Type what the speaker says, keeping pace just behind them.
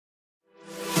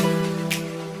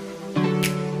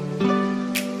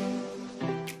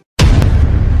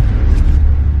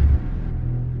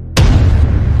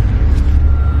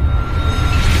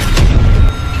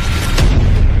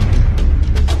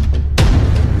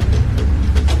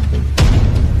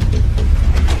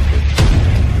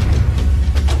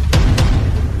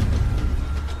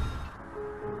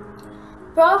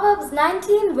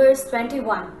19 verse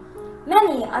 21.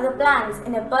 Many are the plans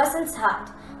in a person's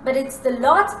heart, but it's the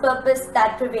Lord's purpose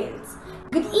that prevails.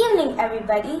 Good evening,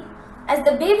 everybody. As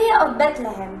the baby of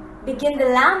Bethlehem became the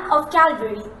Lamb of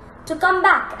Calvary to come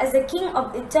back as the King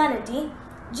of eternity,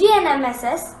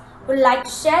 GNMSS would like to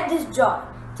share this joy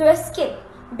through a skit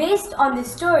based on the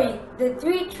story, The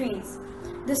Three Trees.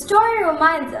 The story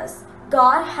reminds us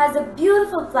God has a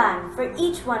beautiful plan for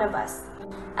each one of us.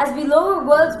 As we lower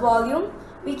world's volume,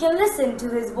 we can listen to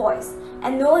His voice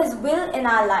and know His will in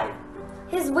our life.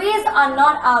 His ways are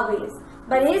not our ways,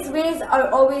 but His ways are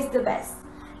always the best.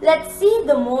 Let's see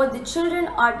the more the children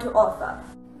are to offer.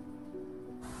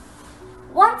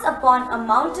 Once upon a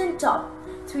mountain top,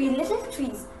 three little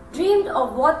trees dreamed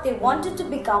of what they wanted to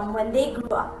become when they grew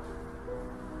up.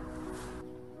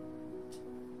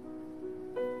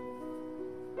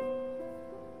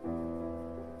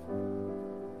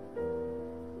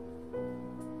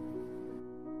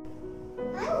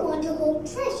 I want to hold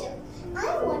treasure.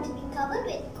 I want to be covered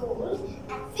with gold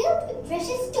and filled with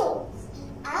precious stones.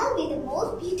 I'll be the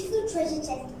most beautiful treasure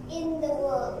chest in the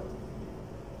world.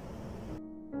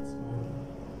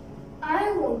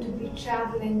 I want to be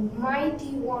traveling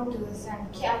mighty wonders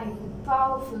and carrying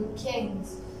powerful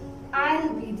kings.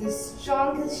 I'll be the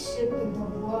strongest ship in the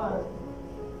world.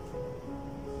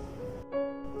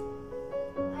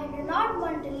 I do not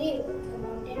want to live a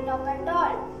mountain top at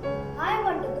all. I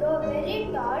want to grow very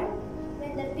tall.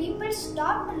 When the people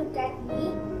stop to look at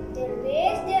me, they'll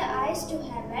raise their eyes to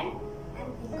heaven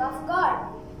and think of God.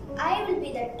 I will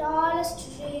be the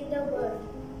tallest tree in the world.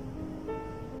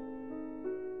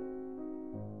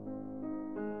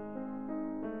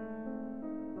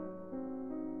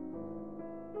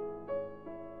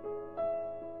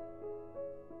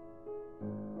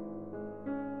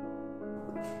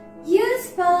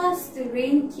 Years passed, the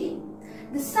rain came,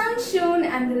 the sun shone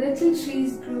and the little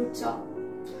trees grew tall.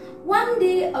 One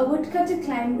day a woodcutter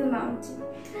climbed the mountain.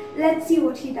 Let's see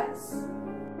what he does.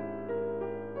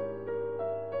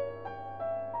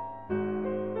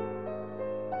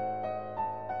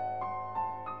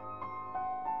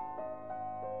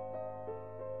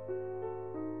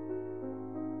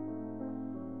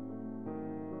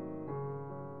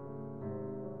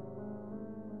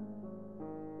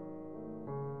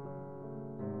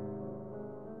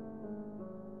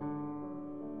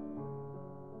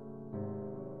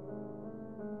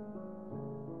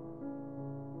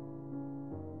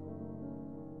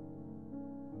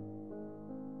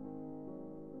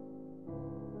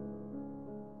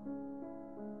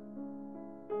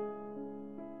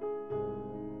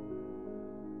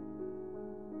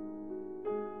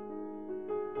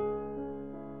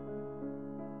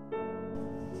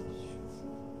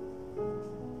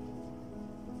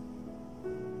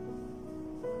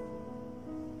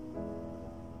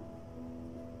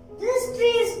 This tree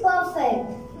is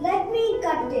perfect. Let me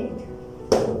cut it.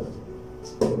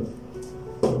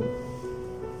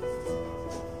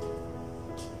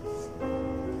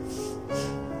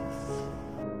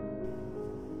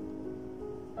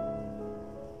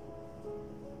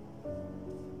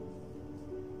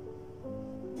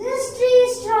 This tree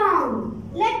is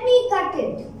strong. Let me cut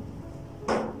it.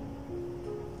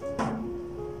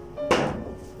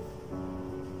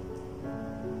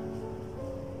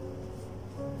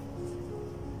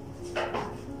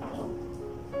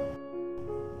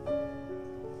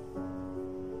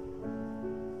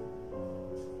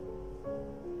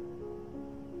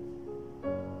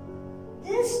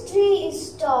 This tree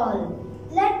is tall.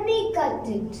 Let me cut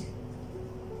it.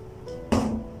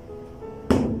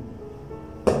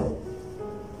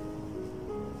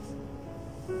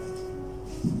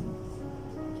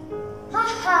 Ha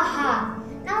ha ha!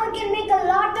 Now I can make a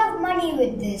lot of money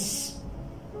with this.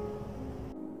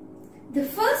 The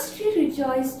first tree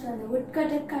rejoiced when the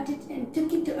woodcutter cut it and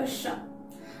took it to a shop.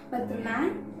 But the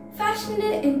man fashioned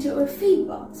it into a feed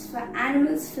box for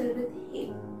animals filled with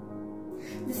hay.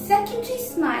 The second tree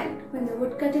smiled when the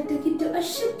woodcutter took it to a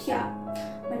shipyard,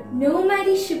 but no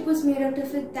mighty ship was made out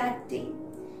of it that day.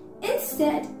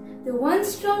 Instead, the one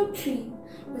strong tree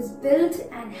was built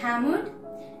and hammered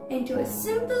into a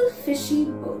simple fishy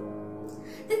boat.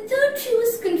 The third tree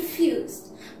was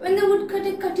confused when the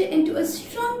woodcutter cut it into a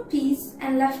strong piece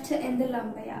and left her in the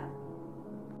lumberyard.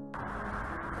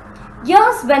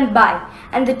 Years went by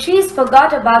and the trees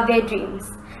forgot about their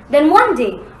dreams. Then one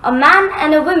day, a man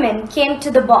and a woman came to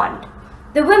the pond.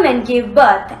 The woman gave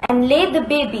birth and laid the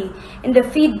baby in the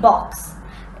feed box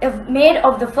made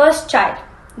of the first child.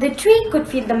 The tree could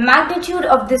feel the magnitude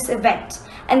of this event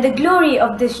and the glory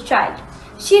of this child.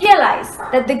 She realized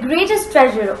that the greatest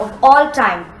treasure of all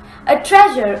time, a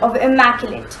treasure of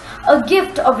immaculate, a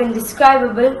gift of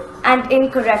indescribable and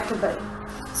incorrectible.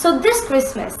 So this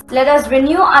Christmas, let us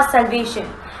renew our salvation,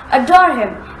 adore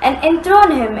Him, and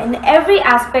enthrone Him in every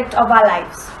aspect of our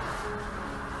lives.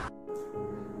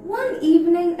 One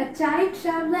evening, a tired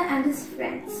traveler and his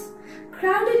friends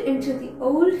crowded into the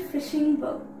old fishing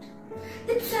boat.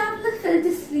 The traveler fell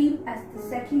asleep as the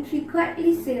secretary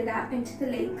quietly sailed out into the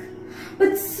lake.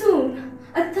 But soon,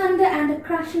 a thunder and a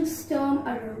crashing storm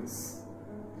arose.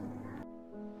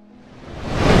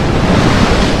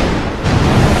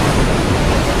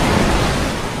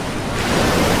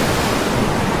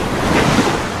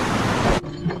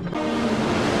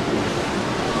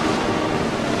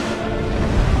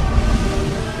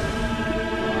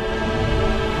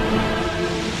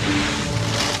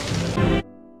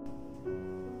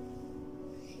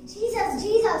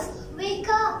 Jesus, wake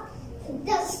up!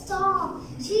 The storm!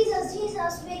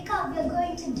 Jesus, wake up! We're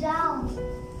going to drown.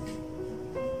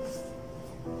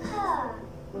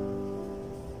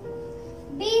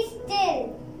 Be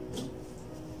still.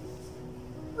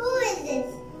 Who is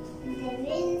this? The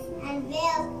winds and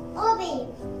waves obey.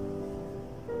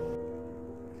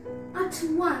 At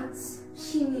once,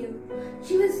 she knew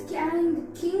she was carrying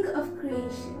the King of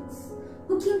Creations,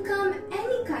 who can calm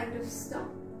any kind of storm.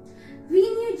 We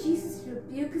knew Jesus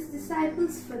rebuked His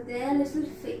disciples for their little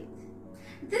faith.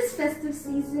 This festive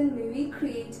season, may we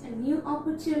create a new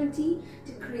opportunity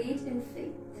to create in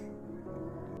faith.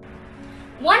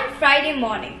 One Friday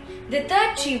morning, the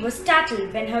third tree was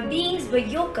startled when her beings were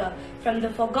yoker from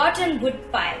the forgotten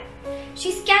wood pile.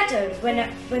 She scattered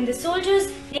when the soldiers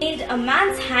nailed a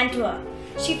man's hand to her.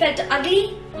 She felt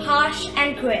ugly, harsh,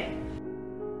 and cruel.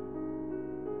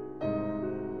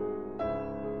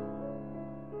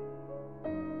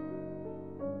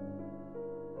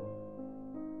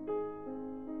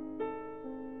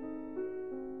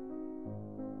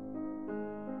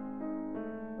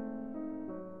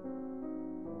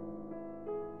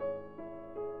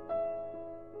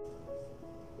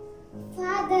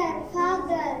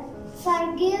 Father,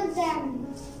 forgive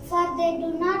them, for they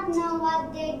do not know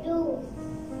what they do.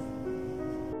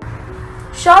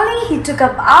 Surely He took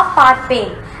up our part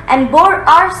pain and bore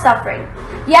our suffering,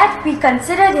 yet we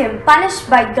considered Him punished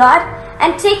by God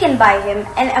and taken by Him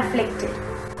and afflicted.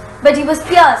 But He was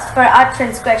pierced for our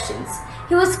transgressions,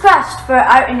 He was crushed for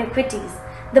our iniquities.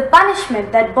 The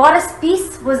punishment that brought us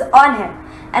peace was on Him,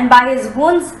 and by His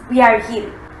wounds we are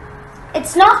healed.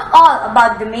 It's not all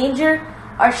about the manger,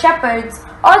 or shepherds,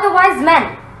 or the wise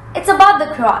men. It's about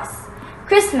the cross.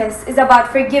 Christmas is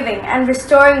about forgiving and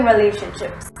restoring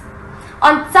relationships.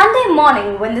 On Sunday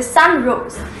morning, when the sun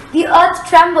rose, the earth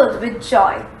trembled with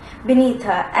joy beneath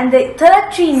her, and the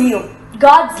third tree knew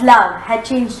God's love had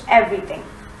changed everything.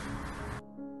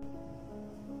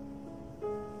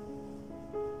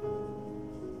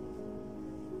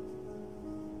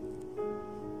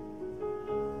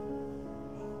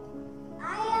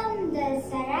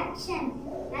 Resurrection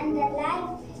and the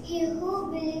life. He who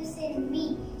believes in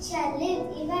me shall live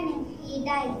even if he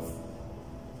dies.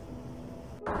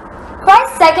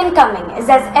 Christ's second coming is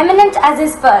as imminent as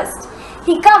His first.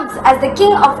 He comes as the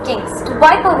King of Kings to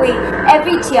wipe away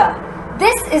every tear.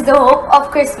 This is the hope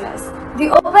of Christmas, the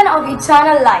open of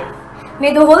eternal life.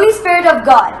 May the Holy Spirit of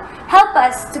God help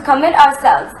us to commit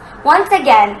ourselves once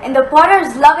again in the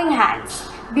Potter's loving hands,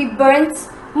 be burnt,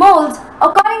 molded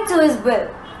according to His will,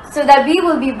 so that we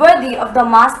will be worthy of the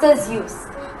Master's use.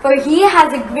 For He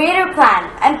has a greater plan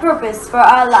and purpose for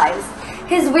our lives.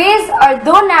 His ways are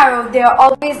though narrow, they are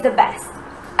always the best.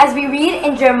 As we read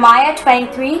in Jeremiah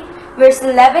 23, verse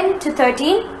 11 to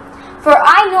 13, "For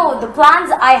I know the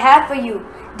plans I have for you,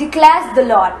 declares the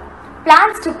Lord,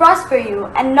 plans to prosper you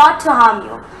and not to harm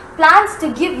you, plans to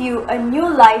give you a new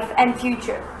life and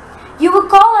future. You will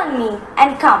call on me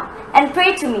and come and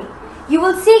pray to me. You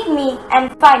will seek me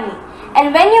and find me.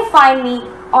 And when you find me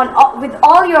with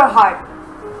all your heart."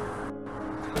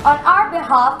 On our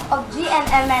behalf of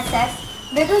GNMSS,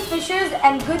 Little Fishers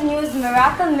and Good News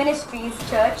Miracle Ministries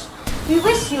Church, we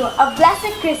wish you a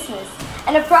blessed Christmas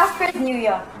and a prosperous New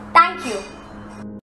Year. Thank you.